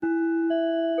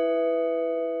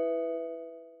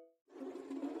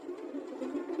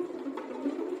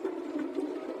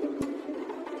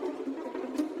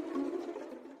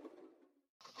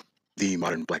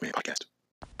Modern Black Man podcast.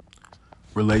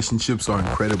 Relationships are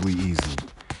incredibly easy.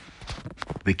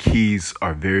 The keys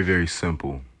are very, very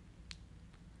simple.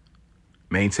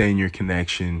 Maintain your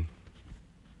connection.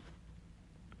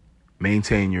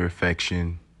 Maintain your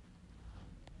affection.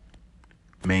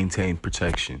 Maintain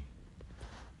protection.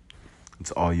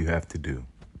 It's all you have to do.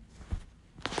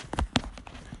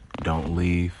 Don't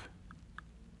leave.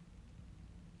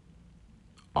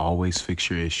 Always fix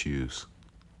your issues.